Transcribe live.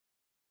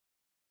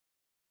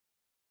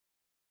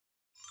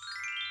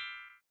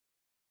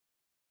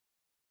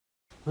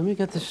Let me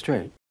get this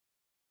straight.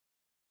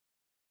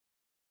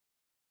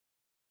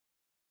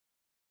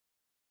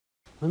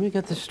 Let me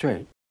get this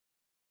straight.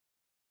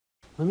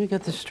 Let me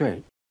get this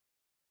straight.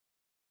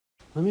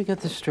 Let me get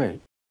this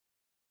straight.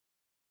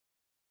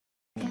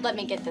 Let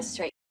me get this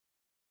straight.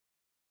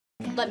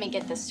 Let me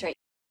get this straight.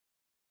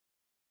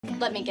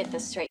 Let me get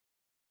this straight.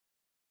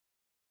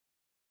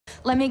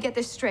 Let me get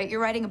this straight.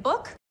 You're writing a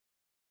book?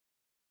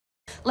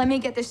 Let me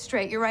get this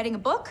straight. You're writing a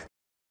book?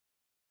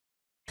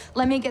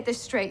 Let me get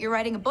this straight. You're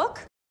writing a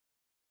book?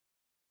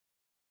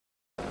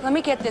 Let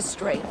me get this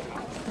straight.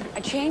 I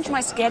changed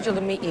my schedule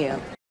to meet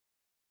you.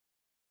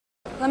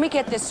 Let me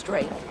get this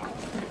straight.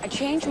 I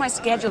changed my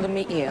schedule to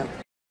meet you.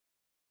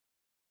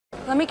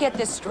 Let me get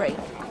this straight.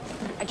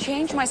 I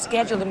changed my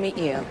schedule to meet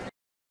you.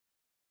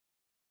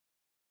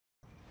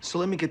 So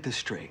let me get this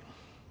straight.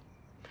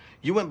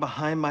 You went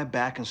behind my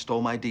back and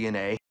stole my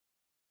DNA.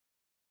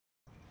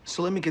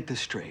 So let me get this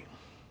straight.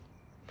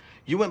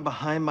 You went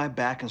behind my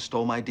back and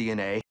stole my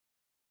DNA.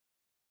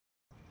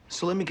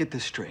 So let me get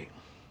this straight.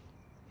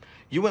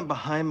 You went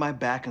behind my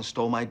back and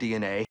stole my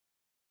DNA.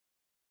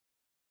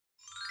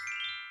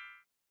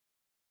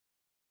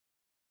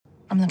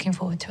 I'm looking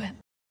forward to it.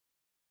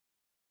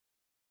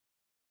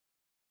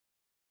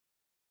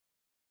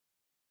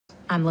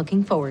 I'm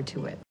looking forward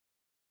to it.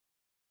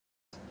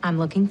 I'm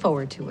looking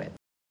forward to it.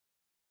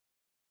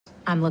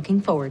 I'm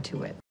looking forward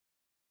to it.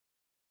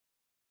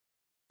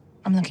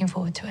 I'm looking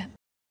forward to it.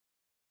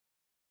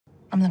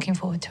 I'm looking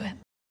forward to it.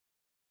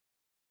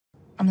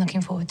 I'm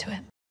looking forward to it.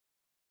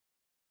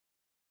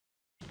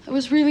 I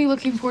was really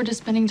looking forward to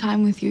spending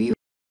time with you.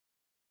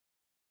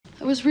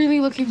 I was really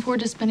looking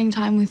forward to spending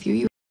time with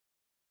you.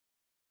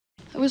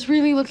 I was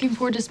really looking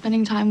forward to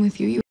spending time with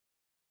you.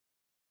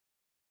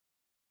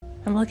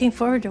 I'm looking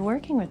forward to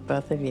working with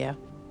both of you.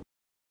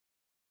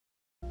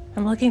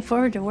 I'm looking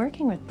forward to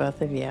working with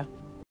both of you.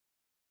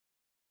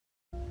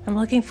 I'm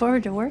looking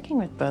forward to working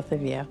with both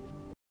of you.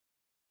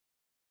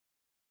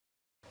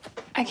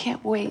 I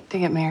can't wait to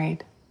get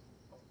married.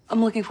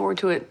 I'm looking forward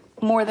to it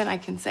more than I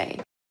can say.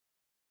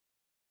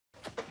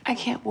 I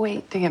can't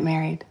wait to get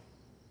married.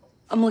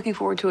 I'm looking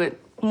forward to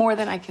it more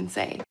than I can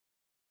say.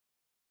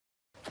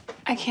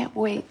 I can't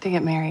wait to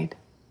get married.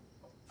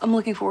 I'm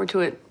looking forward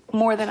to it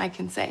more than I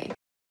can say.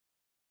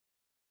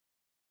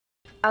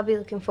 I'll be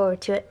looking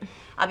forward to it.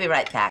 I'll be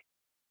right back.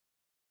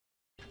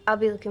 I'll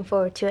be looking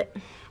forward to it.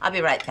 I'll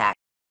be right back.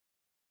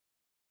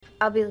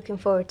 I'll be looking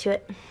forward to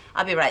it.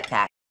 I'll be right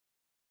back.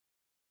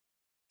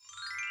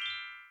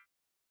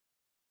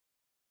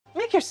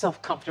 Make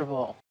yourself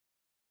comfortable.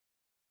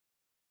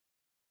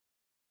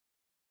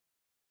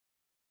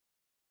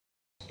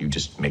 You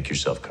just make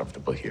yourself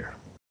comfortable here.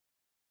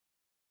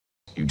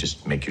 You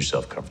just make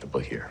yourself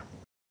comfortable here.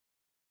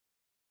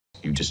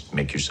 You just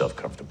make yourself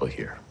comfortable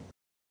here.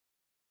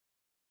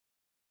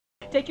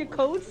 Take your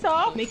coats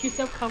off, make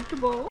yourself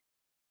comfortable.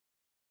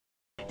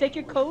 Take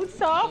your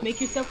coats off, make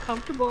yourself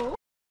comfortable.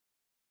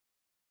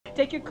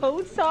 Take your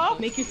coats off,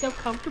 make yourself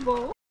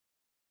comfortable.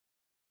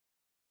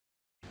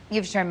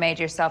 You've sure made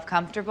yourself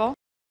comfortable.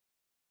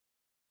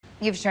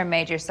 You've sure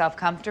made yourself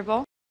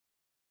comfortable.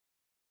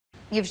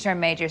 You've sure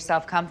made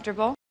yourself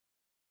comfortable.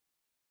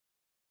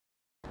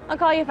 I'll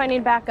call you if I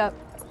need backup.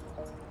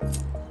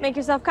 Make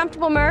yourself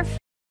comfortable, Murph.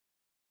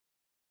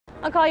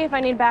 I'll call you if I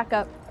need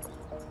backup.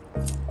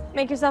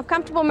 Make yourself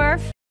comfortable,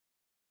 Murph.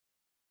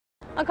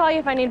 I'll call you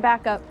if I need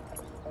backup.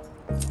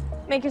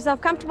 Make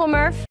yourself comfortable,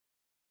 Murph.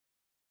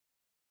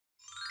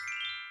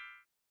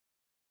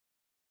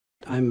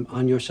 I'm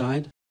on your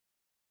side.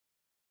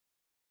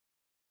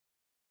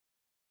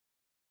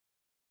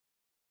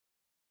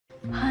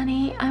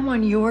 Honey, I'm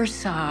on your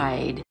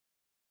side.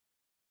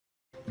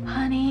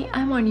 Honey,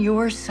 I'm on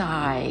your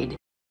side.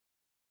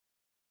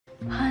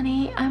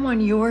 Honey, I'm on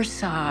your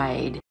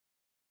side.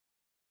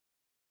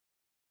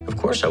 Of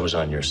course I was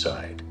on your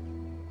side.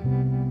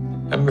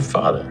 I'm your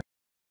father.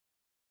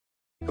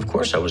 Of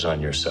course I was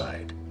on your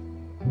side.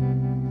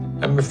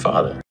 I'm your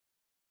father.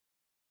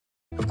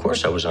 Of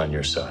course I was on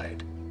your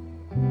side.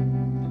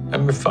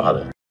 I'm your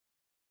father.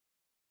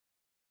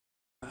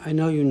 I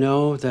know you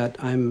know that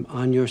I'm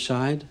on your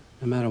side,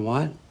 no matter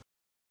what.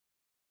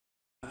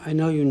 I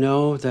know you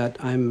know that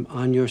I'm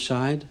on your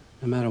side,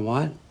 no matter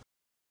what.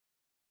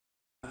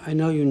 I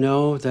know you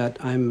know that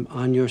I'm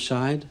on your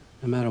side,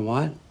 no matter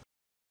what.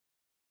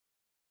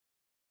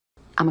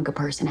 I'm a good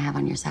person to have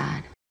on your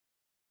side.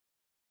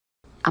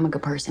 I'm a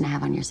good person to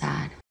have on your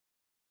side.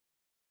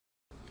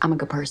 I'm a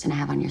good person to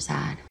have on your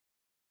side.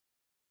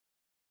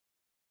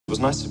 It was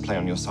nice to play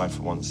on your side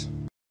for once.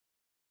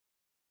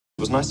 It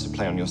was nice to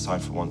play on your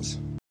side for once.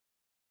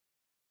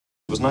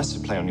 It was nice to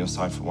play on your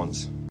side for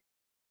once.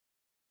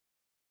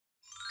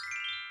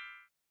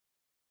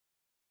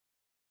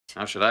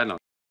 How should I know?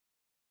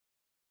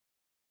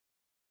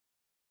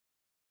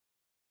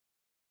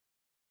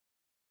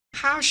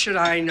 How should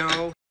I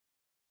know?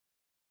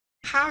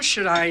 How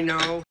should I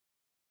know?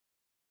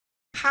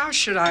 How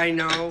should I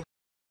know?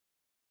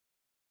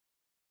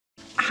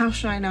 How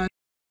should I know?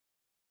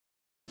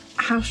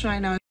 How should I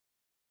know?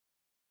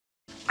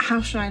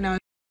 How should I know?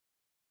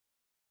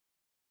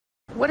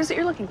 What is it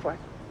you're looking for?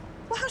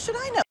 Well, how should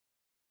I know?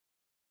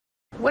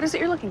 What is it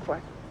you're looking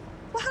for?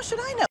 Well, how should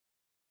I know?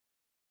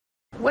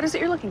 What is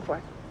it you're looking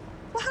for?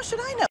 Well, how should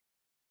I know?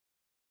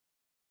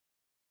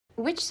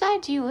 Which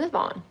side do you live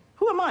on?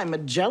 Who am I,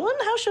 Magellan?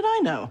 How should I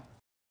know?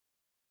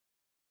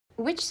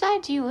 Which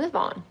side do you live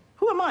on?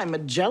 Who am I,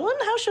 Magellan?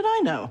 How should I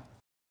know?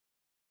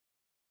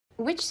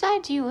 Which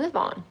side do you live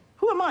on?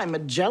 Who am I,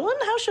 Magellan?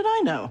 How should I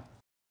know?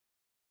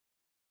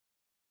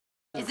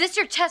 Is this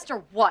your test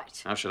or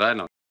what? How should I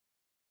know?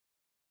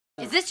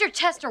 Is this your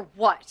test or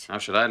what? How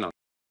should I know?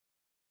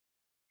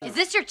 Is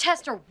this your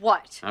test or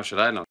what? How should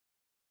I know?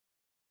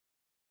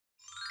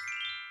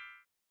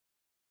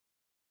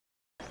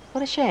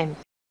 What a shame.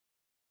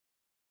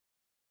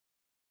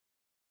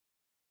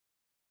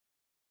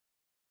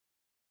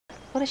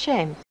 What a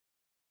shame.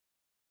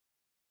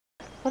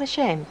 What a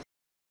shame.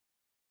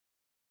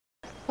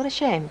 What a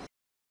shame.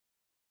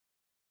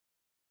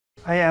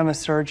 I am a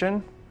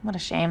surgeon. What a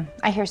shame.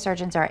 I hear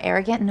surgeons are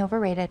arrogant and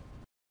overrated.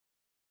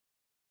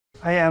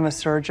 I am a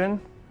surgeon.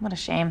 What a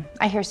shame.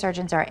 I hear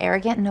surgeons are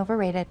arrogant and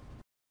overrated.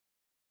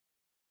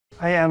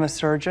 I am a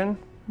surgeon.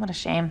 What a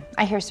shame.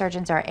 I hear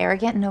surgeons are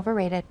arrogant and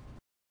overrated.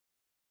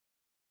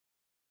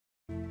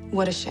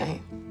 What a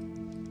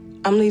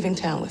shame. I'm leaving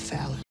town with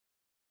Fallon.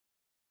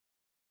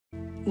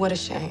 What a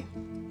shame.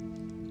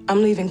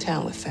 I'm leaving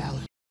town with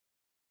Fallon.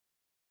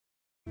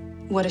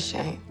 What a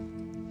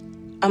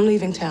shame. I'm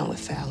leaving town with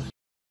Fallon.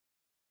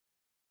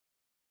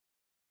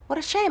 What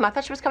a shame. I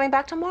thought she was coming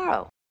back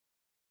tomorrow.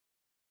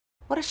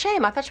 What a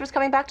shame. I thought she was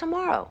coming back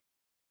tomorrow.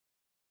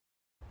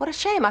 What a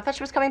shame. I thought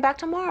she was coming back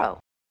tomorrow.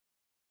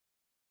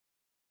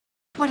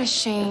 What a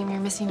shame you're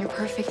missing your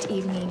perfect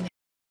evening.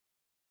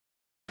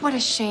 What a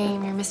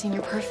shame you're missing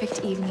your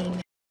perfect evening.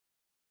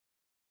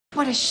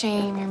 What a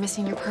shame you're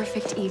missing your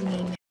perfect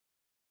evening.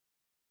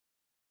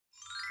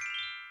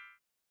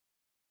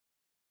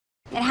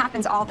 It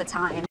happens all the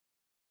time.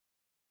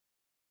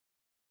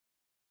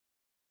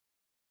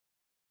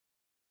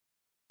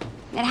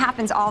 It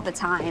happens all the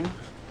time.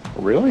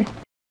 Really?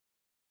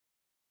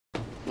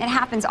 It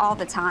happens all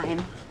the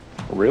time.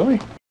 Really?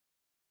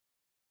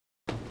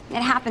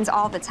 It happens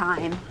all the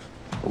time.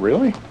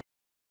 Really?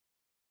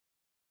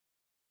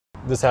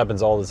 This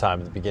happens all the time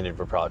at the beginning of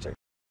a project.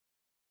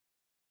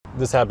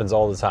 This happens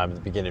all the time at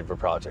the beginning of a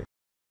project.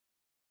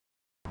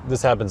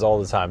 This happens all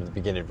the time at the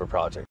beginning of a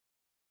project.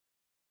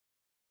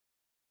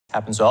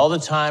 Happens all the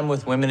time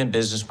with women in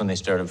business when they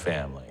start a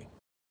family.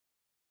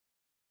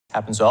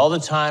 Happens all the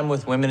time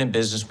with women in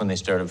business when they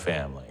start a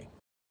family.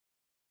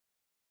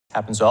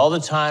 Happens all the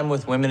time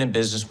with women in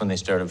business when they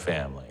start a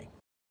family.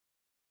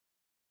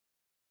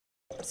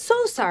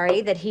 So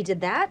sorry that he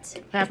did that.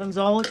 Happens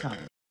all the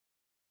time.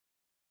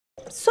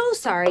 So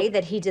sorry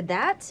that he did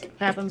that.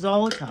 Happens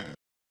all the time.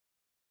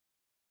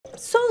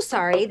 So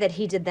sorry that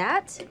he did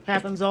that.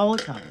 Happens all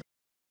the time.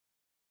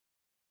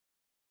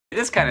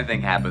 This kind of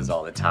thing happens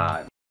all the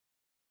time.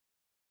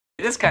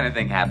 This kind of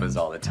thing happens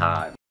all the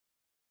time.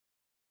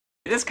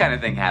 This kind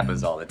of thing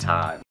happens all the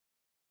time.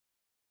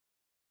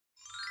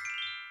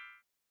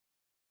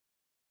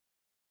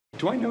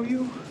 Do I know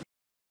you?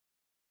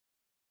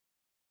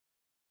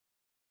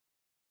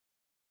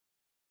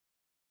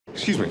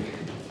 Excuse me.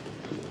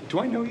 Do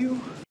I know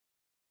you?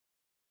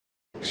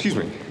 Excuse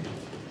me.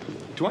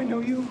 Do I know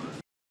you?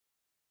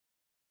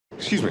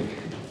 Excuse me.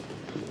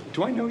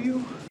 Do I know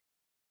you?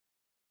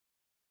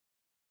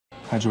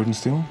 Hi, Jordan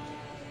Steele.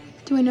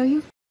 Do I know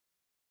you?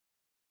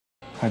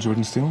 Hi,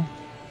 Jordan Steele.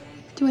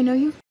 Do I know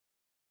you?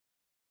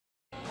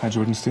 Hi,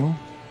 Jordan Steele.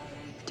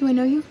 Do I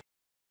know you?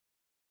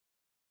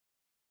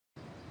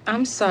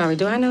 I'm sorry,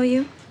 do I know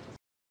you?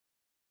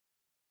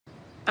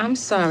 I'm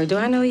sorry, do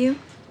I know you?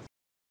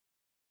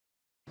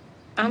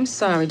 I'm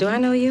sorry, do I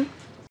know you?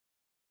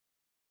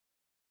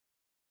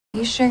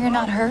 You sure you're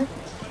not hurt?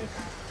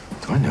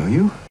 Do I know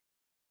you?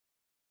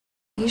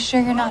 You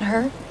sure you're not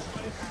hurt?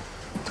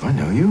 Do I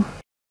know you?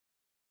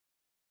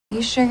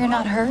 You sure you're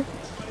not hurt?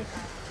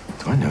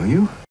 Do I know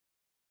you?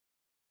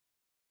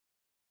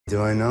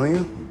 Do I know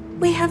you?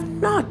 We have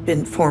not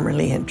been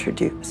formally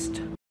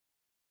introduced.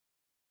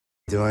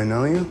 Do I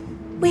know you?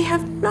 We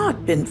have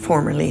not been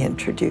formally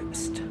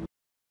introduced.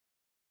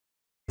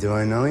 Do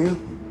I know you?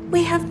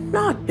 We have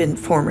not been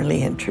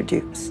formally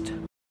introduced.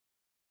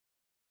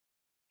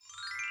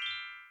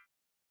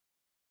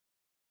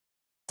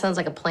 Sounds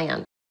like a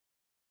plan.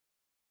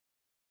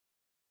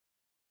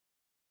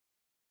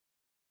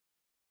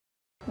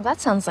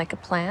 That sounds like a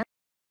plan.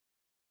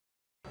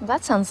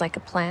 That sounds like a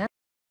plan.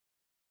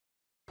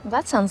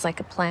 That sounds like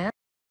a plan.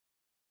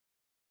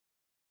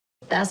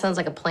 That sounds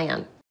like a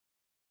plan.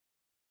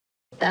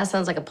 That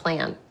sounds like a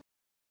plan.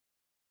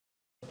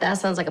 That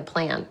sounds like a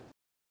plan.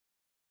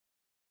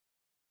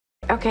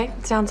 Okay,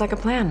 sounds like a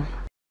plan.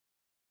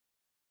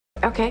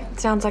 Okay,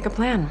 sounds like a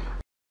plan.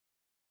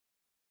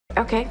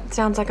 Okay,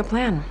 sounds like a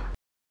plan.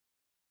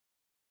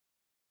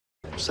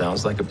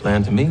 Sounds like a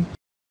plan to me.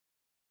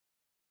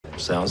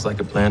 Sounds like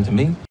a plan to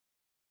me.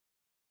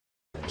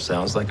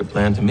 Sounds like a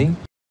plan to me.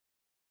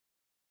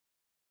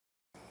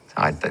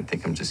 I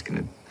think I'm just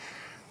gonna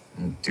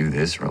Do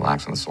this,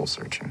 relax on the soul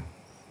searching.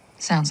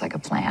 Sounds like a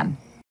plan.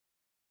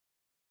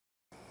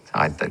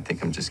 I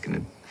think I'm just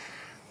gonna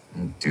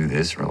do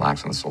this,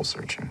 relax on the soul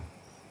searching.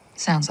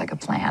 Sounds like a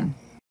plan.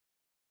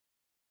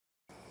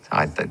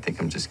 I think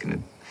I'm just gonna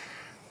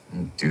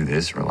do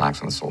this,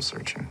 relax on the soul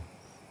searching.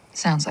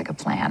 Sounds like a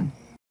plan.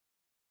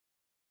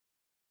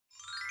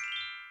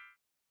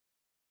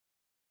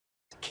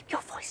 Keep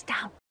your voice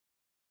down.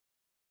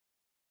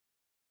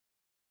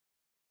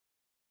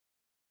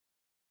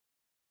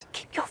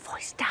 Keep your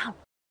voice down.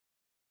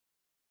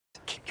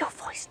 Keep your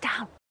voice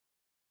down.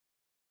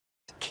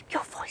 Keep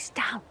your voice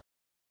down.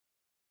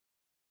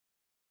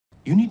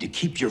 You need to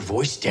keep your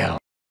voice down.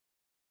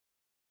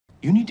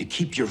 You need to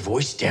keep your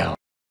voice down.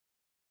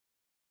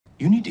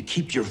 You need to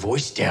keep your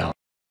voice down.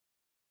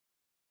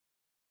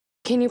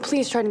 Can you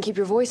please try and keep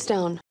your voice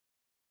down?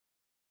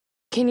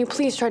 Can you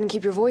please try and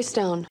keep your voice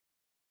down?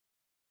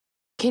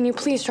 Can you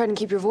please try and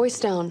keep your voice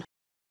down?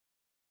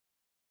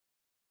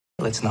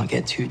 Let's not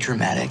get too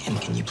dramatic, and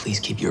can you please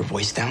keep your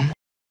voice down?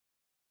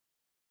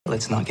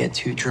 Let's not get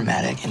too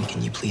dramatic, and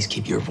can you please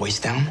keep your voice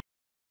down?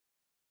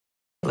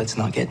 Let's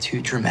not get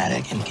too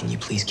dramatic, and can you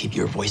please keep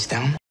your voice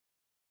down?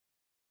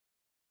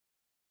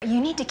 You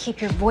need to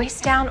keep your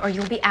voice down or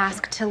you'll be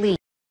asked to leave.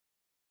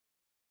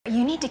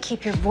 You need to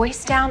keep your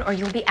voice down or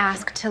you'll be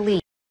asked to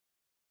leave.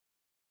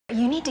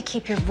 You need to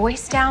keep your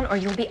voice down or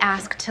you'll be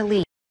asked to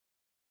leave.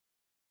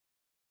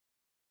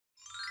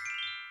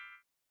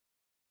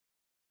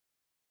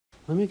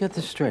 Let me get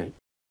this straight.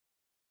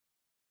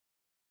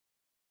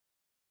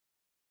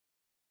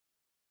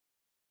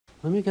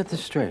 Let me get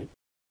this straight.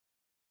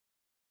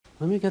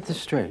 Let me get this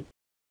straight.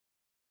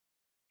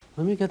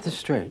 Let me get this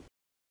straight.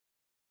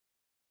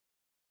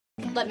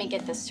 Let me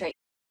get this straight.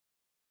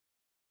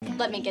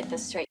 Let me get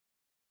this straight.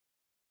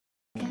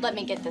 Let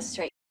me get this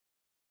straight.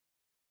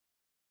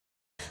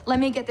 Let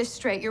me get this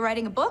straight. You're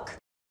writing a book?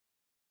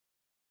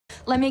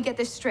 Let me get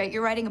this straight.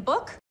 You're writing a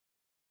book?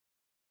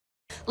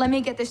 Let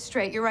me get this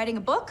straight. You're writing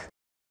a book?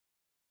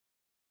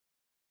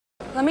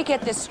 Let me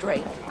get this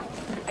straight.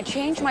 I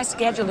changed my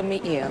schedule to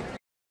meet you.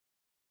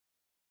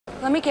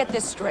 Let me get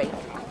this straight.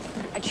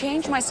 I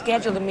changed my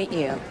schedule to meet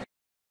you.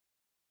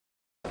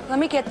 Let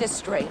me get this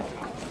straight.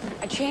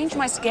 I changed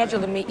my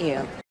schedule to meet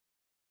you.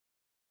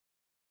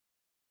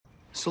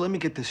 So let me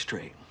get this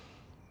straight.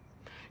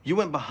 You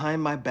went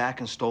behind my back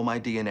and stole my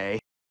DNA.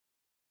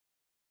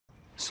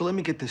 So let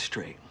me get this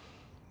straight.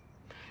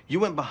 You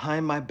went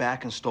behind my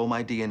back and stole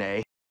my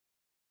DNA.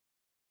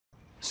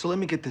 So let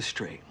me get this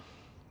straight.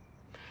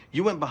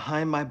 You went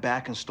behind my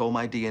back and stole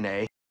my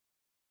DNA.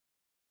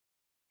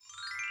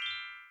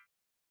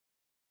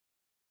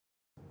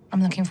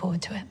 I'm looking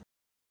forward to it.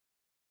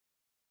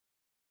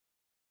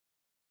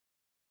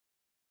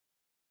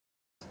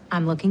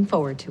 I'm looking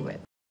forward to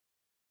it.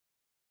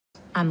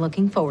 I'm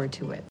looking forward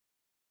to it.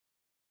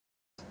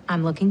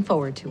 I'm looking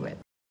forward to it.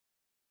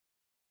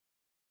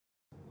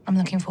 I'm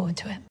looking forward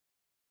to it.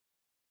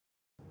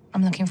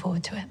 I'm looking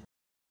forward to it.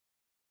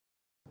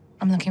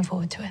 I'm looking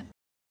forward to it.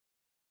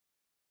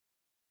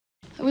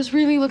 I was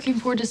really looking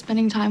forward to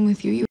spending time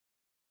with you.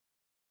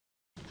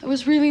 I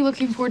was really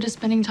looking forward to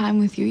spending time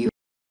with you.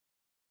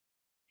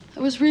 I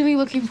was really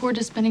looking forward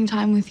to spending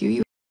time with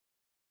you.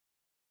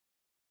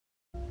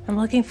 I'm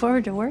looking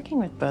forward to working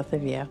with both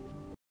of you.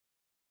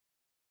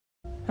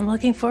 I'm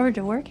looking forward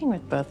to working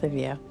with both of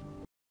you.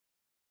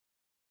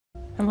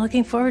 I'm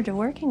looking forward to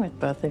working with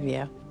both of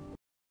you.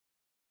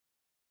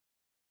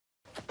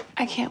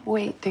 I can't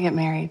wait to get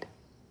married.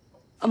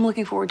 I'm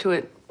looking forward to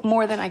it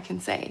more than I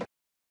can say.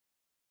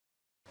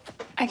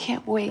 I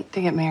can't wait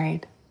to get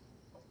married.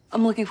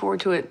 I'm looking forward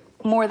to it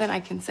more than I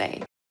can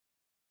say.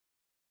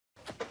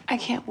 I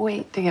can't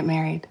wait to get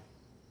married.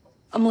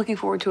 I'm looking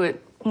forward to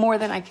it more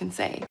than I can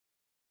say.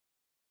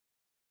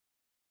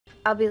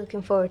 I'll be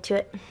looking forward to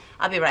it.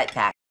 I'll be right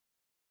back.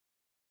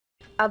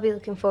 I'll be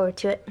looking forward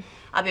to it.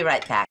 I'll be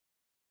right back.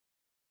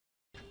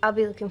 I'll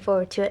be looking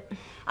forward to it.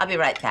 I'll be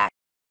right back.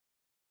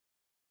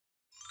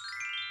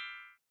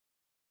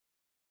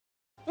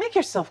 Make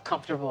yourself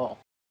comfortable.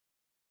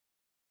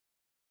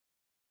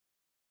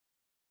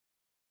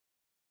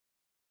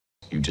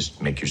 You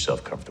just make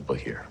yourself comfortable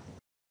here.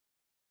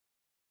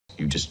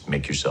 You just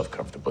make yourself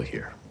comfortable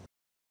here.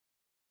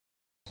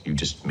 You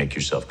just make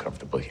yourself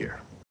comfortable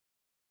here.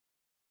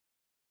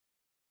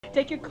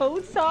 Take your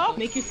coats off,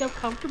 make yourself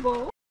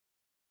comfortable.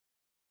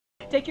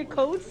 Take your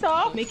coats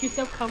off, make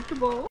yourself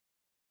comfortable.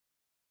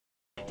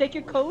 Take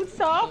your coats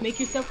off, make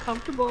yourself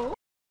comfortable.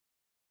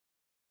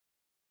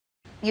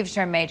 You've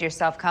sure made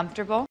yourself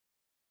comfortable.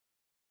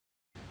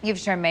 You've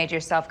sure made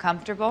yourself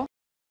comfortable.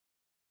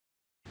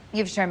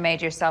 You've sure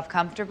made yourself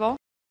comfortable.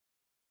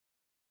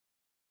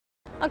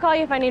 I'll call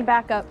you if I need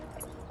backup.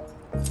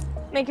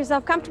 Make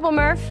yourself comfortable,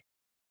 Murph.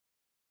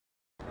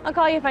 I'll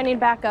call you if I need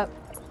backup.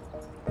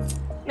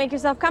 Make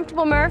yourself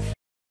comfortable, Murph.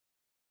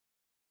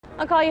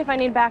 I'll call you if I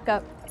need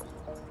backup.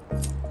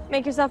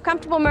 Make yourself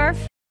comfortable,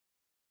 Murph.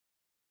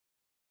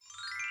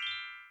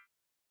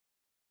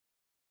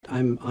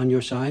 I'm on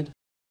your side.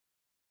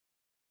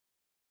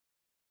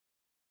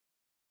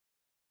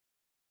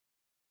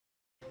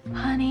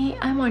 Honey,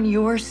 I'm on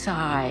your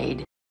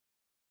side.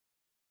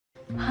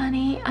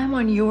 Honey, I'm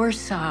on your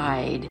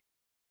side.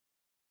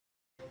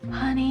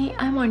 Honey,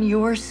 I'm on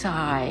your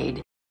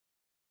side.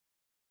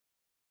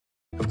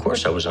 Of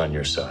course I was on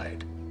your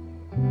side.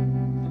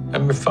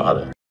 I'm your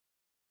father.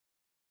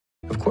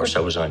 Of course I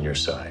was on your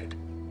side.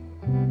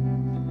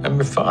 I'm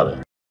your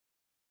father.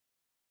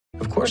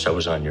 Of course I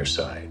was on your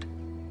side.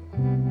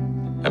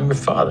 I'm your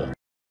father.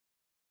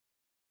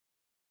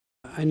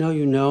 I know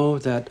you know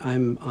that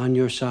I'm on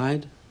your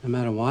side, no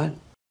matter what.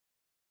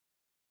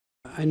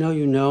 I know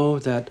you know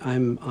that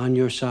I'm on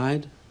your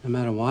side, no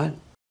matter what.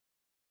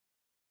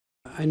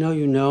 I know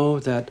you know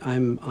that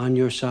I'm on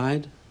your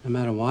side, no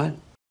matter what.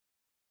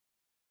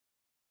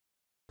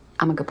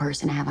 I'm a good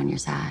person to have on your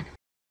side.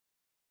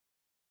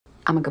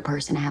 I'm a good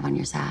person to have on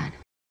your side.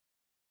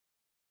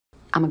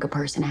 I'm a good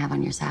person to have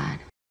on your side.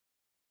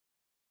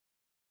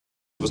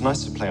 It was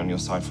nice to play on your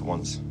side for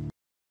once.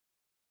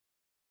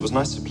 It was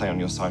nice to play on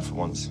your side for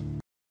once.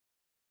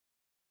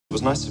 It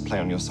was nice to play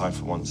on your side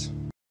for once.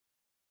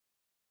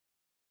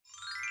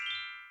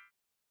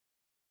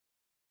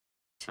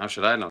 How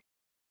should I know?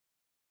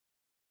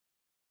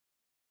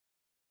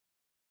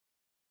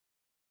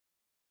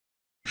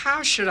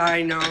 How should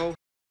I know?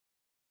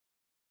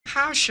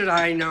 How should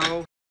I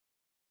know?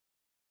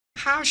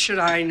 How should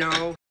I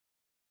know?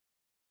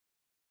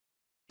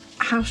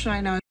 How should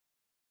I know?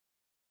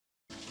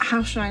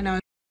 How should I know?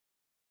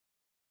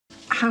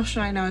 How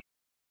should I know?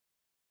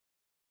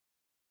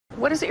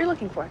 What is it you're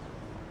looking for?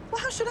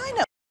 Well, how should I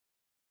know?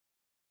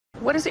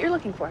 What is it you're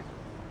looking for?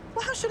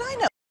 Well, how should I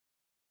know?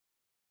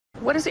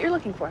 What is it you're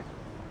looking for?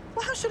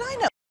 Well, how should I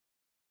know?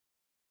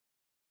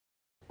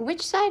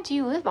 Which side do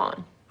you live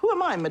on? Who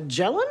am I,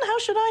 Magellan? How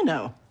should I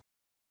know?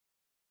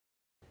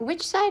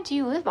 Which side do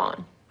you live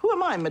on? Who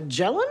am I,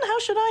 Magellan? How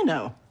should I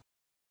know?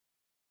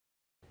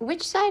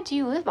 Which side do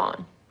you live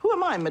on? Who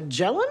am I,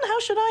 Magellan? How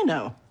should I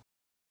know?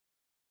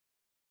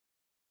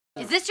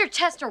 Is this your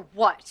test or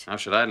what? How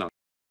should I know?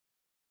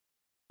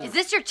 Is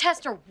this your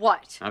test or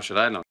what? How should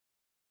I know?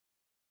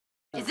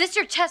 Is this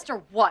your test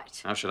or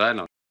what? How should I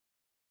know?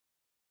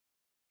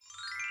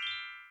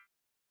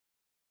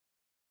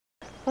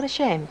 What a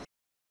shame.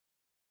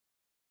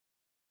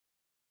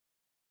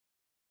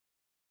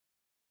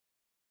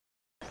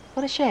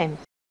 What a shame.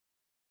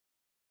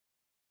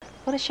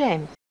 What a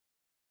shame.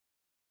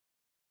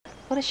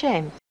 What a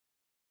shame.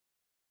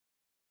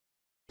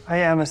 I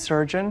am a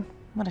surgeon.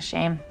 What a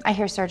shame. I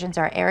hear surgeons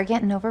are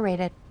arrogant and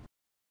overrated.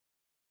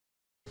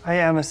 I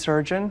am a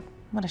surgeon.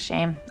 What a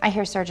shame. I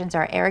hear surgeons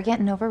are arrogant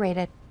and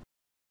overrated.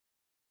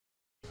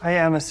 I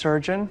am a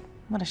surgeon.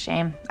 What a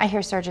shame. I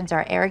hear surgeons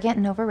are arrogant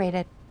and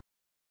overrated.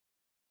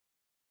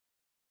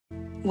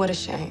 What a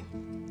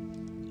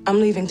shame. I'm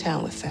leaving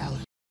town with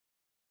Fallon.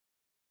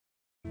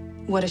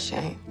 What a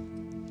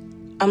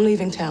shame. I'm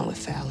leaving town with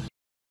Fallon.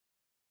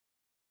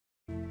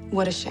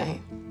 What a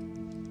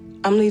shame.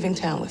 I'm leaving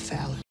town with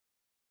Fallon.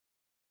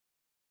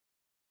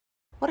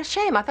 What a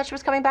shame. I thought she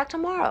was coming back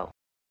tomorrow.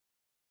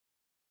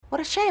 What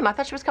a shame. I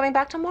thought she was coming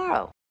back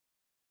tomorrow.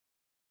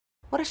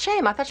 What a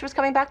shame. I thought she was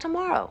coming back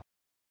tomorrow.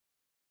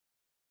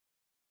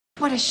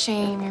 What a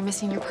shame you're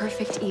missing your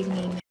perfect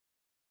evening.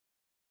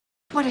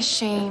 What a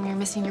shame you're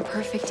missing your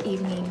perfect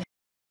evening.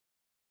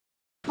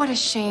 What a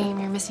shame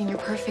you're missing your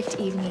perfect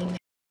evening.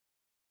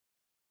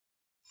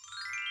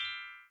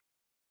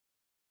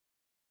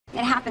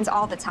 It happens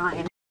all the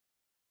time.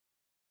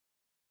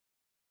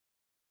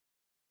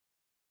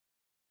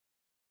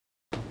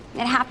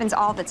 It happens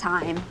all the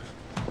time.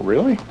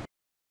 Really?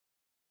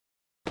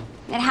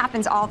 It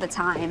happens all the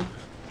time.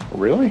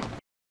 Really?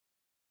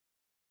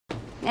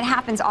 It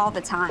happens all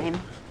the time.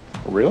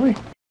 Really?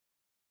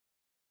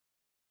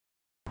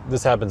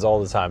 This happens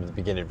all the time at the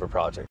beginning of a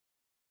project.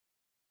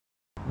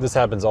 This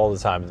happens all the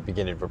time at the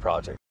beginning of a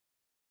project.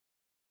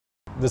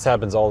 This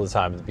happens all the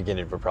time at the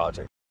beginning of a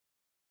project.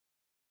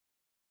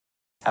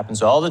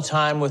 Happens all the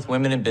time with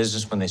women in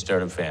business when they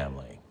start a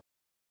family.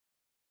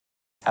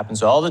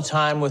 Happens all the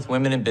time with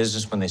women in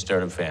business when they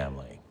start a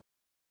family.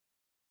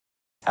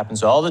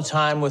 Happens all the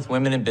time with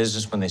women in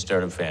business when they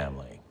start a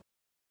family.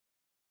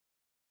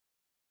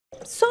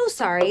 So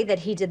sorry that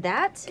he did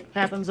that.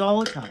 Happens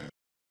all the time.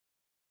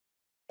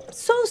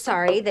 So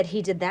sorry that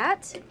he did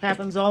that.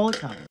 Happens all the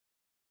time.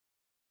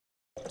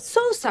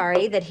 So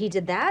sorry that he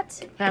did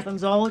that.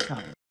 Happens all the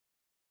time.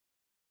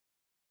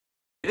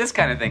 This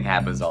kind of thing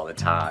happens all the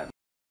time.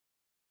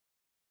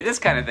 This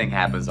kind of thing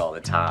happens all the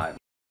time.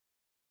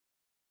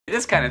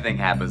 This kind of thing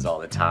happens all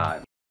the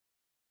time.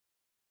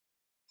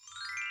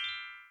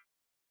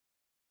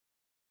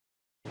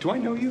 Do I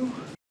know you?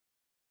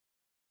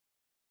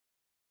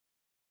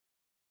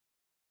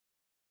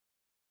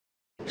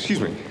 Excuse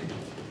me.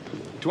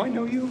 Do I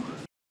know you?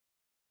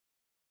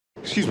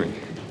 Excuse me.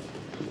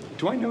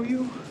 Do I know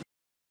you?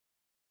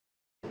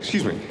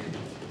 Excuse me.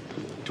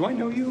 Do I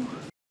know you?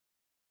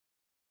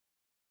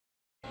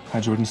 Hi,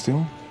 Jordan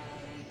Steele.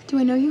 Do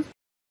I know you?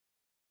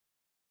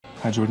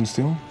 Hi, Jordan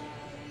Steele.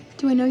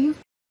 Do I know you?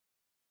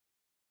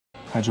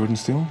 Hi, Jordan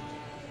Steele.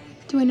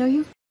 Do I know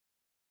you?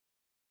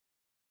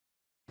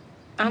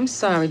 I'm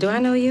sorry, do I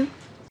know you?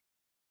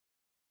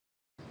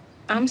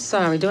 I'm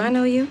sorry, do I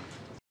know you?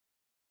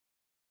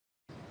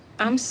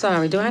 I'm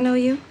sorry, do I know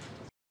you?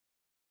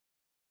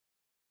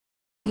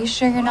 You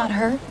sure you're not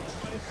hurt?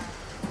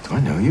 Do I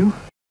know you?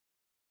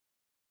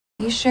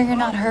 You sure you're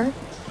not hurt?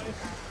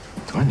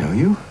 Do I know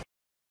you?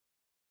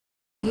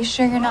 You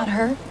sure you're not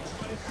hurt?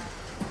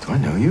 Do I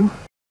know you?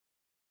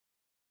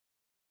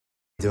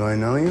 Do I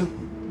know you?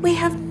 We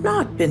have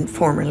not been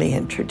formally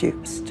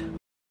introduced.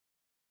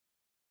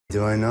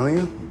 Do I know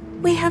you?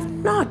 We have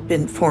not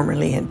been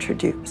formally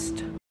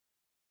introduced.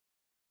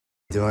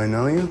 Do I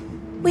know you?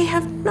 We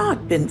have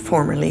not been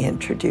formally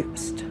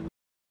introduced.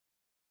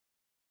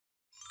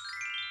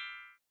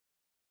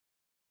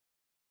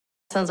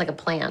 Sounds like a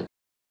plan.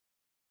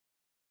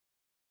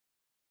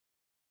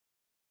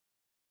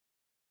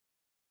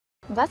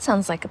 That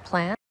sounds like a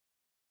plan.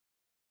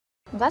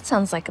 That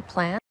sounds like a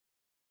plan.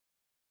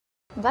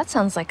 That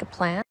sounds like a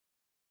plan.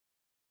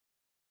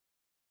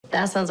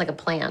 That sounds like a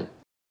plan.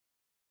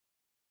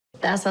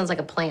 That sounds like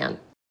a plan.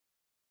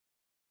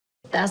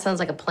 That sounds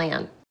like a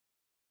plan.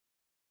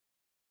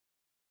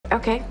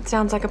 Okay,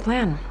 sounds like a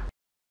plan.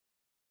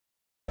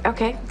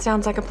 Okay,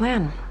 sounds like a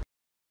plan.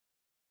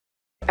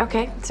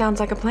 Okay, sounds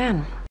like a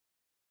plan.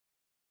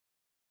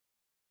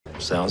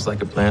 Sounds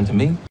like a plan to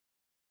me.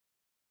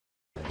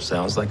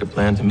 Sounds like a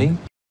plan to me.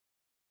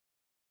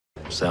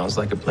 Sounds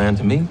like a plan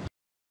to me.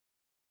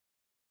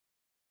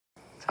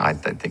 I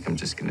think I'm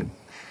just gonna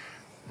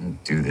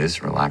do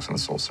this, relax on the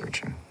soul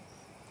searching.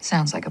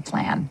 Sounds like a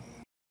plan.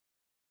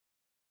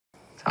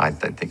 I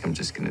think I'm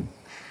just gonna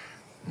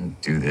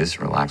do this,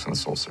 relax on the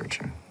soul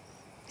searching.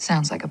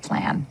 Sounds like a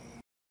plan.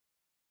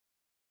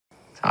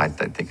 I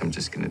think I'm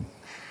just gonna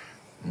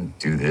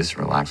do this,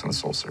 relax on the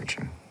soul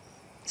searching.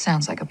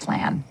 Sounds like a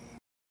plan.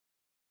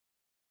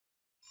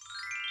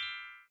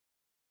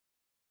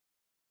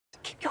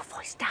 Keep your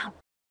voice down.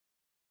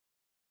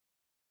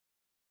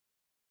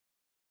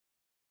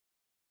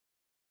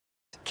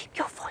 Keep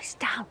your voice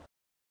down.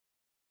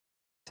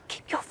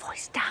 Keep your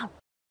voice down.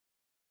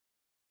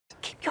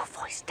 Keep your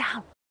voice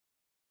down.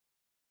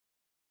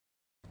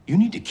 You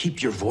need to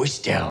keep your voice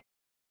down.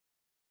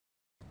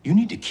 You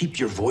need to keep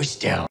your voice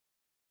down.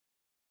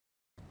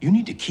 You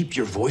need to keep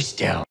your voice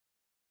down.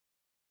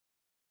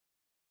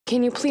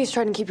 Can you please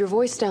try and keep your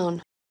voice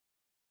down?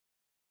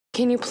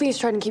 Can you please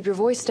try and keep your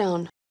voice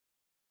down?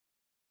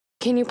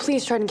 Can you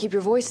please try and keep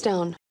your voice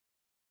down?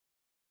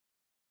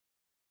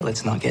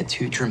 Let's not get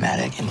too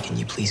dramatic, and can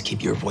you please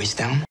keep your voice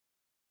down?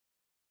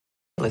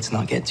 Let's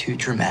not get too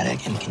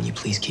dramatic, and can you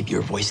please keep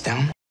your voice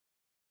down?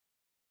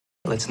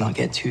 Let's not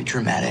get too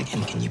dramatic,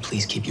 and can you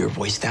please keep your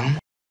voice down?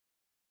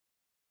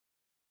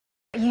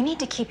 You need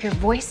to keep your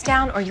voice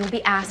down or you'll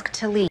be asked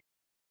to leave.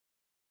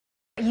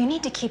 You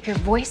need to keep your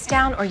voice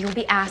down or you'll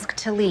be asked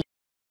to leave.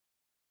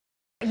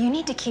 You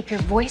need to keep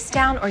your voice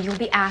down or you'll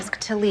be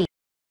asked to leave.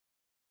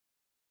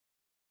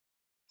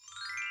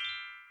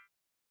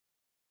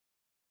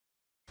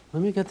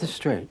 Let me get this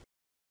straight.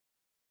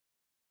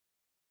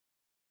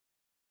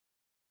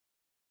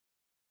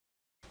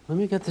 Let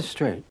me get this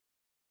straight.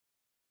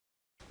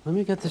 Let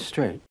me get this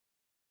straight.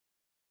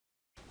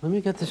 Let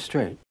me get this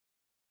straight.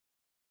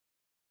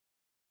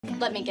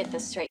 Let me get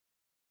this straight.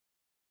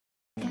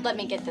 Let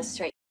me get this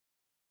straight.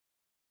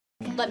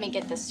 Let me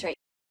get this straight.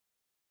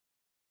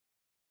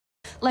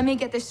 Let me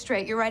get this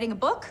straight. You're writing a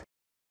book?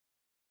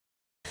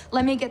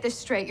 Let me get this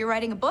straight. You're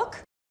writing a book?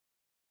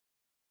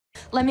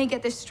 Let me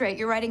get this straight.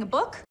 You're writing a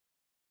book?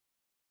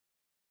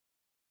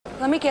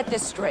 Let me get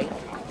this straight.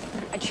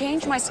 I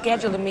changed my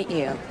schedule to meet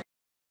you.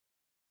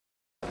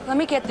 Let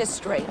me get this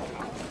straight.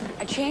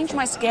 I changed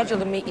my schedule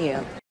to meet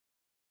you.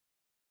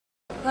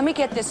 Let me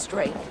get this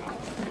straight.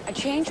 I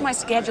changed my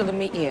schedule to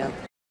meet you.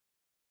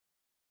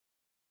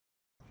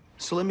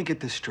 So let me get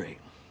this straight.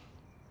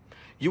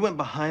 You went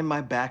behind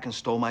my back and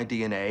stole my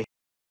DNA.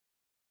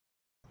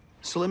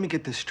 So let me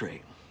get this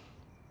straight.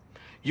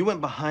 You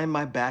went behind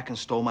my back and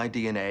stole my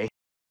DNA.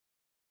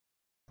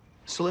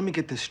 So let me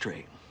get this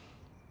straight.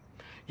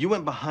 You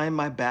went behind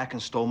my back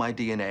and stole my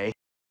DNA.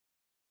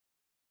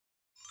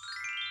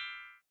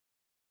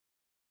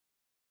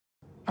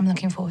 I'm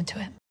looking forward to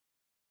it.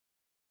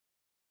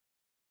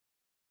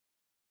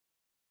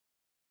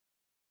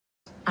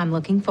 I'm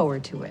looking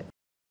forward to it.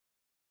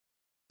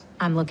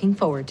 I'm looking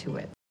forward to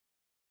it.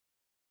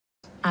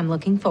 I'm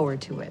looking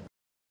forward to it.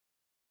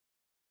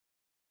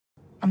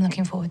 I'm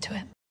looking forward to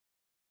it.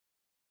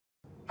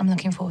 I'm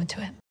looking forward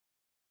to it.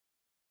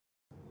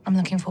 I'm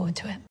looking forward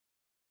to it.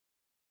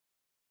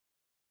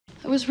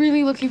 I was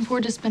really looking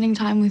forward to spending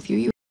time with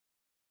you.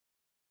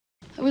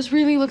 I was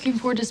really looking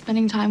forward to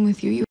spending time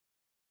with you.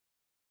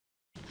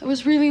 I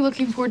was really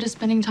looking forward to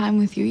spending time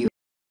with you.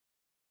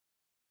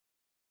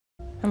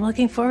 I'm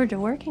looking forward to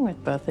working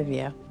with both of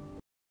you.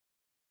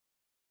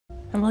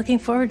 I'm looking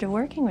forward to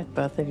working with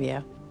both of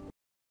you.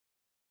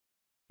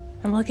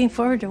 I'm looking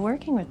forward to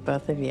working with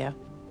both of you.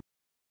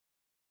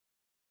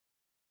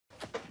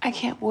 I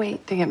can't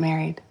wait to get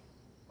married.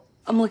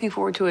 I'm looking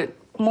forward to it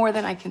more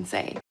than I can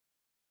say.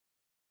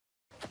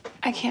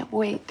 I can't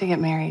wait to get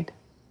married.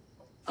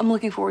 I'm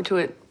looking forward to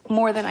it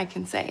more than I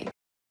can say.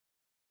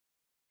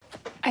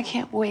 I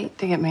can't wait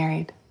to get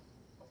married.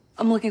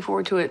 I'm looking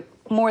forward to it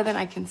more than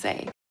I can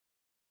say.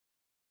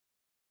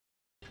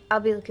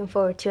 I'll be looking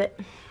forward to it.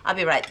 I'll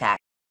be right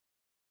back.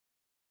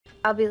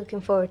 I'll be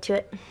looking forward to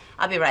it.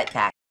 I'll be right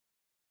back.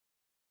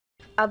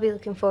 I'll be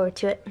looking forward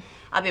to it.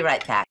 I'll be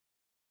right back.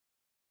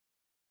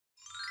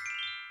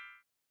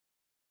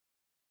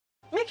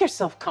 Make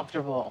yourself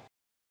comfortable.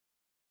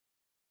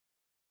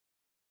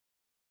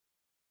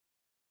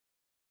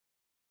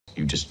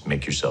 You just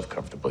make yourself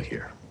comfortable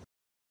here.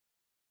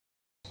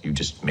 You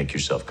just make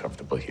yourself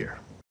comfortable here.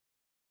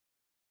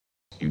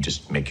 You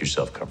just make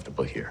yourself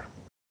comfortable here.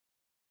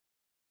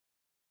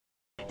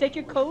 Take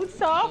your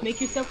coats off, make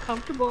yourself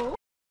comfortable.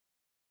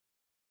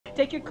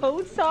 Take your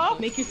coats off,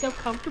 make yourself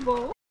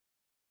comfortable.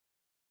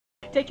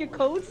 Take your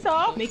coats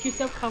off, make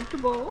yourself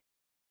comfortable.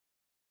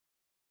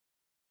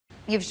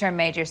 You've sure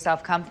made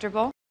yourself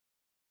comfortable.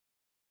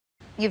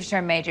 You've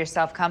sure made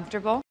yourself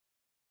comfortable.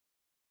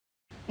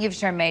 You've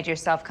sure made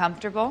yourself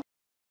comfortable.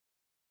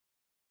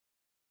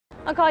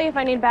 I'll call you if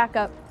I need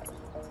backup.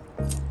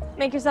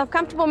 Make yourself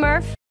comfortable,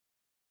 Murph.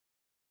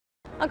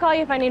 I'll call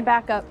you if I need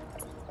backup.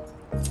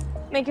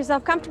 Make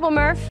yourself comfortable,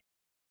 Murph.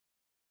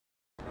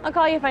 I'll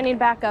call you if I need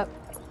backup.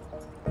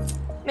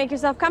 Make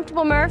yourself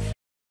comfortable, Murph.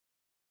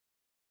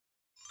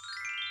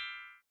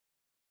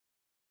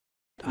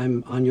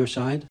 I'm on your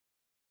side.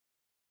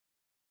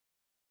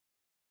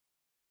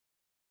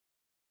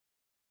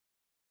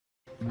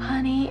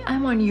 Honey,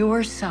 I'm on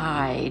your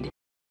side.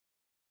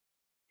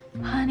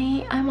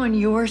 Honey, I'm on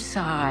your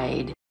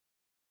side.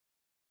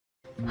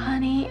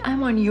 Honey,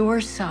 I'm on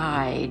your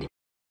side.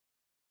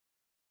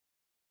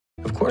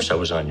 Of course I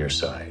was on your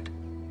side.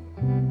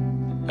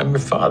 I'm your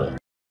father.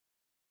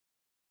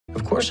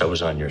 Of course I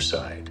was on your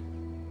side.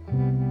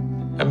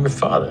 I'm your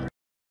father.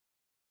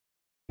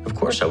 Of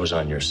course I was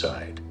on your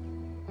side.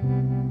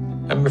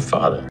 I'm your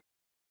father.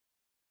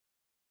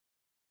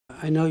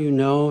 I know you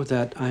know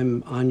that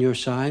I'm on your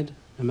side,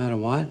 no matter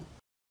what.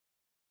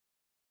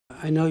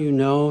 I know you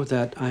know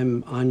that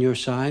I'm on your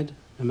side,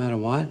 no matter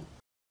what.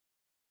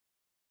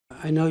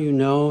 I know you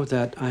know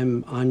that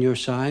I'm on your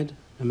side,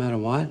 no matter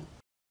what.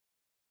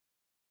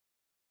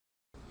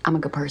 I'm a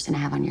good person to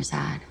have on your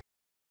side.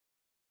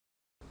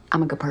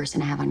 I'm a good person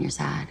to have on your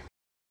side.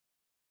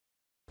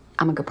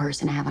 I'm a good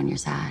person to have on your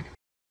side.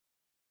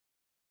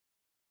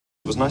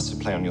 It was nice to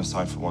play on your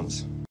side for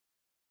once.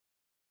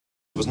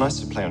 It was nice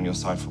to play on your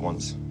side for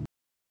once.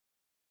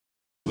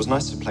 It was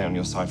nice to play on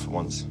your side for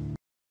once.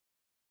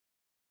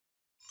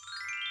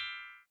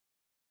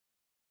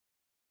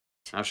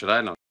 How should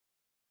I know?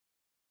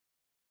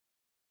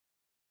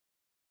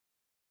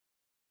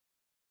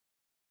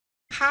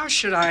 How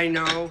should I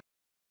know?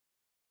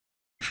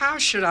 How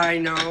should I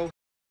know?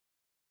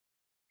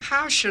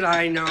 How should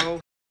I know?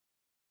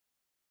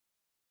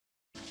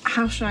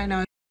 How should I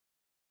know?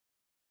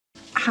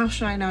 How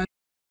should I know?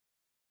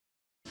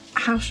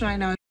 How should I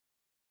know?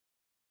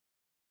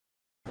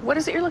 What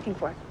is it you're looking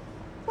for?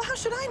 Well, how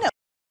should I know?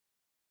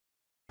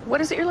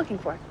 What is it you're looking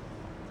for?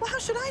 Well, how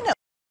should I know?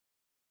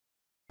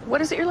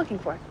 What is it you're looking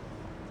for?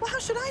 Well, how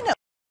should I know?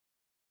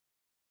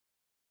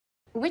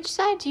 Which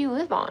side do you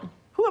live on?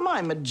 Who am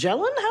I,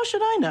 Magellan? How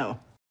should I know?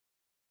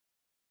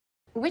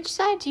 Which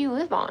side do you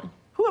live on?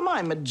 Who am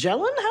I,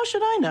 Magellan? How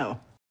should I know?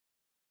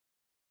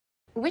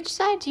 Which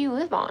side do you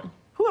live on?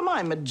 Who am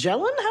I,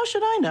 Magellan? How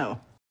should I know?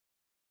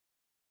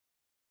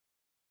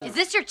 Is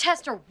this your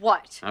test or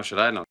what? How should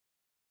I know?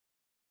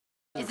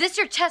 Is this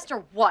your test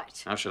or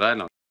what? How should I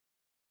know?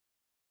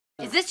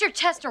 Is this your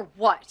test or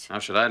what? How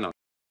should I know?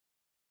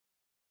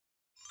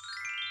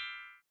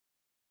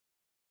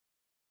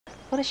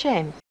 What a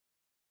shame.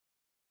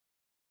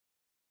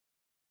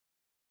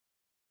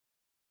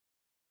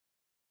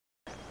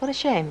 What a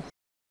shame.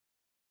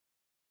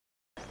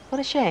 What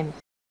a shame.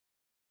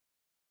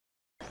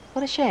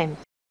 What a shame.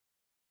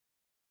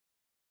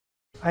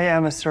 I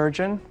am a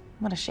surgeon.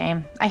 What a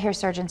shame. I hear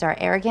surgeons are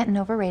arrogant and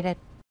overrated.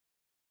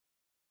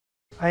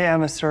 I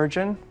am a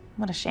surgeon.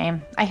 What a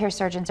shame. I hear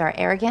surgeons are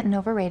arrogant and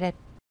overrated.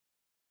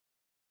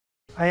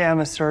 I am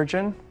a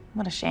surgeon.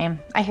 What a shame.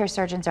 I hear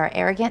surgeons are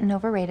arrogant and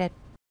overrated.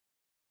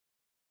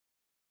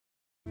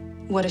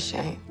 What a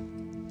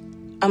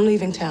shame. I'm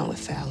leaving town with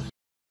Fallon.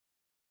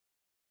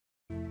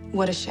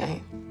 What a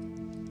shame.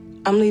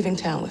 I'm leaving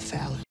town with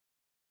Fallon.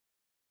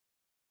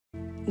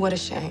 What a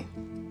shame.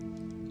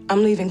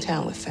 I'm leaving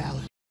town with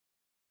Fallon.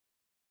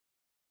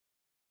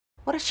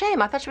 What a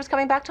shame. I thought she was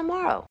coming back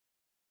tomorrow.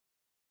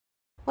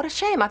 What a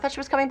shame. I thought she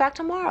was coming back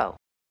tomorrow.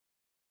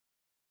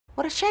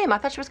 What a shame. I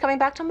thought she was coming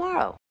back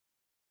tomorrow.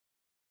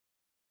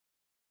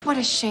 What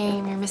a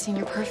shame you're missing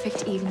your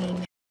perfect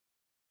evening.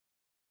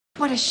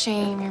 What a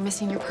shame you're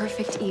missing your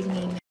perfect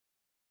evening.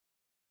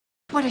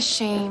 What a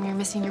shame you're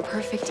missing your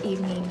perfect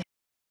evening.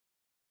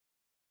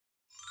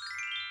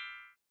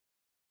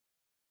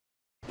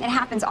 It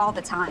happens all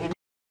the time.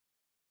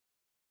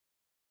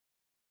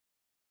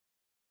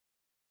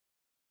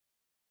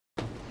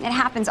 It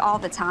happens all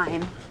the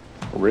time.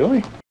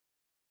 Really?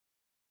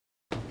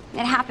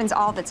 It happens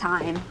all the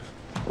time.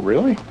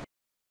 Really?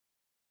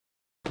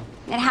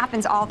 It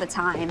happens all the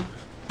time.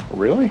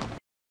 Really?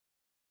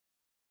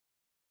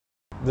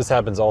 This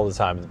happens all the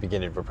time at the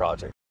beginning of a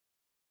project.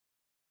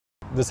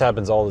 This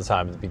happens all the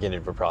time at the beginning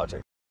of a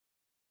project.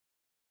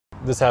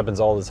 This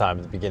happens all the time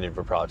at the beginning of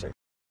a project.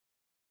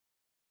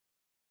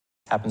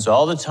 Happens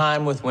all the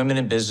time with women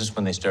in business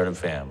when they start a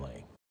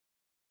family.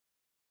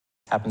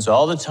 Happens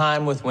all the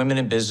time with women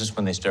in business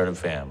when they start a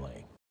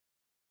family.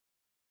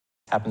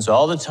 Happens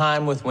all the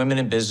time with women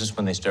in business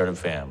when they start a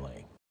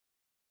family.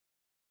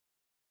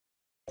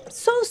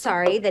 So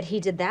sorry that he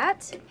did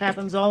that.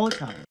 Happens all the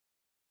time.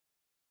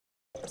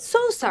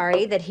 So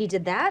sorry that he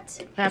did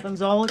that.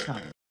 Happens all the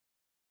time.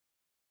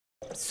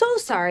 So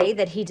sorry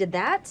that he did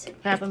that.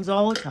 Happens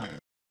all the time.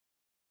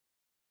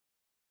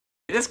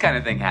 This kind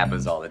of thing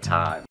happens all the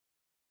time.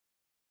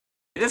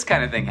 This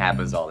kind of thing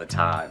happens all the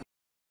time.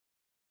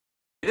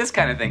 This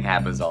kind of thing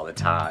happens all the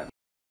time.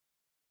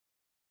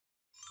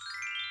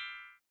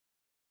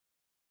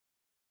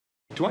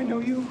 Do I know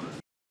you?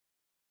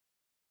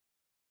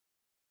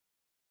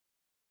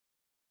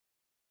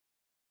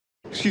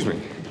 Excuse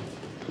me.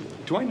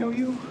 Do I know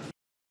you?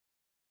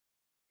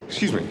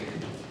 Excuse me.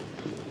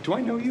 Do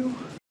I know you?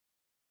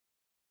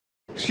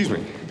 Excuse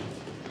me.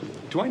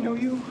 Do I know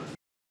you?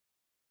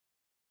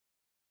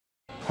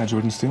 Hi,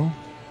 Jordan Steele.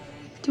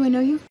 Do I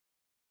know you?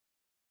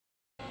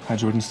 Hi,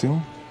 Jordan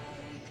Steele.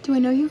 Do I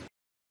know you?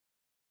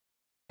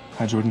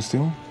 Hi, Jordan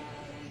Steele.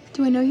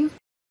 Do I know you?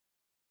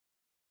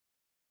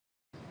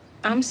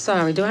 I'm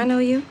sorry, do I know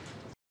you?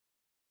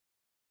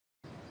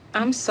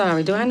 I'm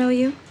sorry, do I know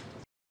you?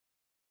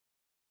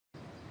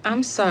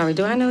 I'm sorry,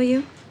 do I know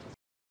you?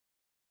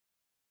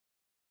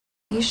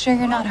 You sure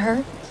you're not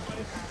hurt?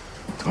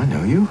 Do I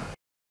know you?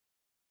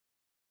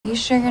 You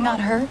sure you're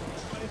not hurt?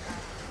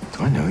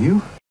 Do I know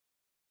you?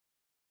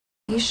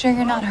 You sure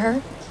you're not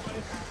hurt?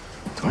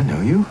 Do I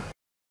know you?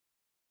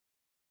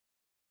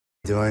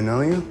 Do I know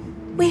you?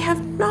 We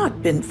have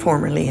not been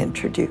formally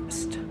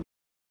introduced.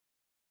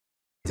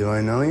 Do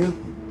I know you?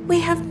 We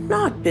have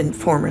not been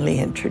formally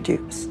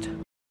introduced.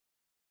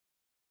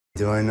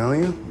 Do I know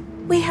you?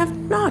 We have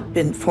not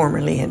been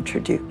formally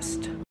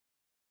introduced.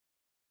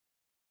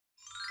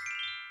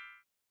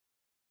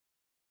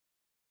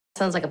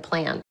 Sounds like a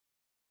plan.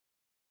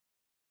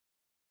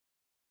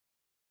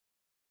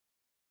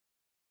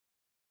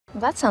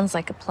 That sounds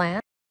like a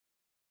plan.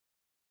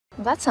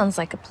 That sounds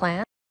like a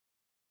plan.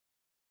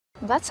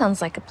 That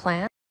sounds like a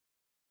plan.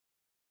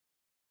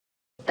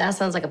 That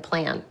sounds like a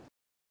plan.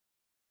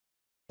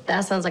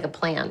 That sounds like a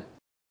plan.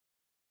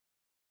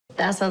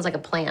 That sounds like a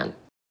plan.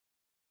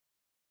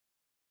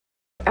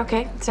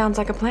 Okay, sounds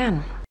like a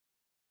plan.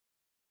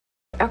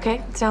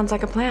 Okay, sounds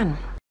like a plan.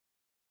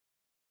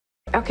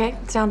 Okay,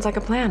 sounds like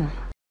a plan.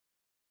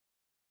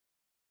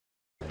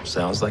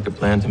 Sounds like a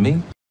plan to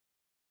me.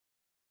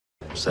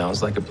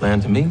 Sounds like a plan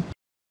to me.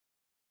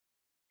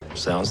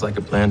 Sounds like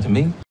a plan to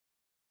me.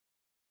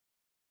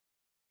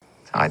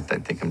 I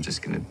think I'm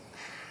just gonna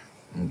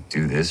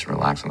do this,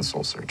 relax on the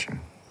soul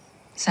searching.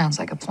 Sounds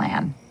like a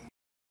plan.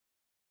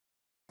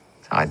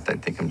 I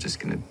think I'm just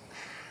gonna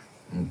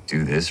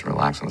do this,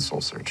 relax on the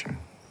soul searching.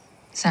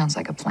 Sounds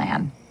like a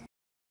plan.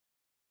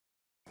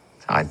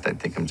 I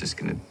think I'm just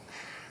gonna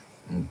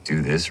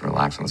do this,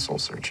 relax on the soul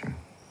searching.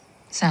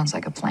 Sounds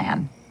like a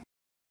plan.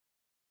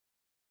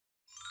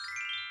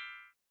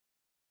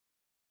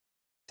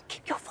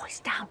 Keep your voice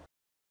down.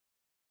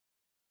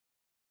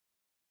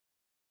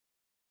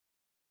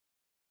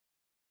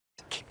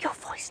 Keep your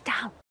voice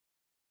down.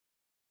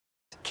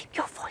 Keep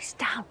your voice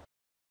down.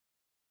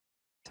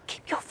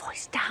 Keep your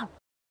voice down.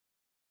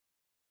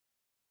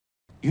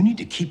 You need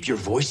to keep your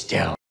voice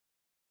down.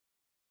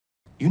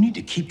 You need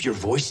to keep your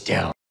voice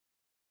down.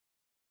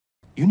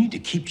 You need to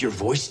keep your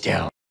voice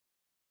down.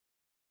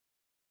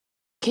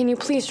 Can you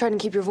please try and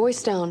keep your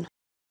voice down?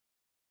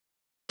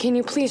 Can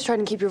you please try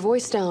and keep your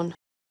voice down?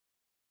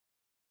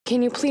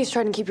 Can you please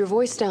try and keep your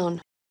voice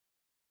down?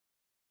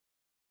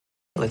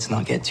 Let's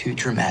not get too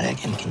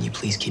dramatic, and can you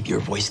please keep your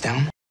voice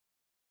down?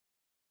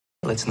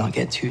 Let's not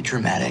get too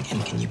dramatic,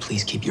 and can you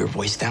please keep your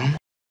voice down?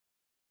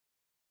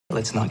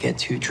 Let's not get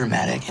too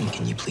dramatic, and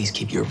can you please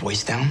keep your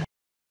voice down?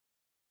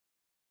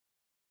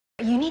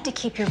 You need to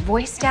keep your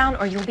voice down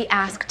or you'll be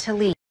asked to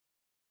leave.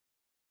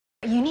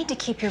 You need to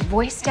keep your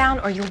voice down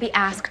or you'll be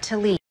asked to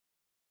leave.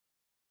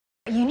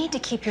 You need to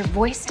keep your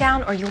voice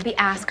down or you'll be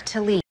asked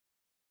to leave.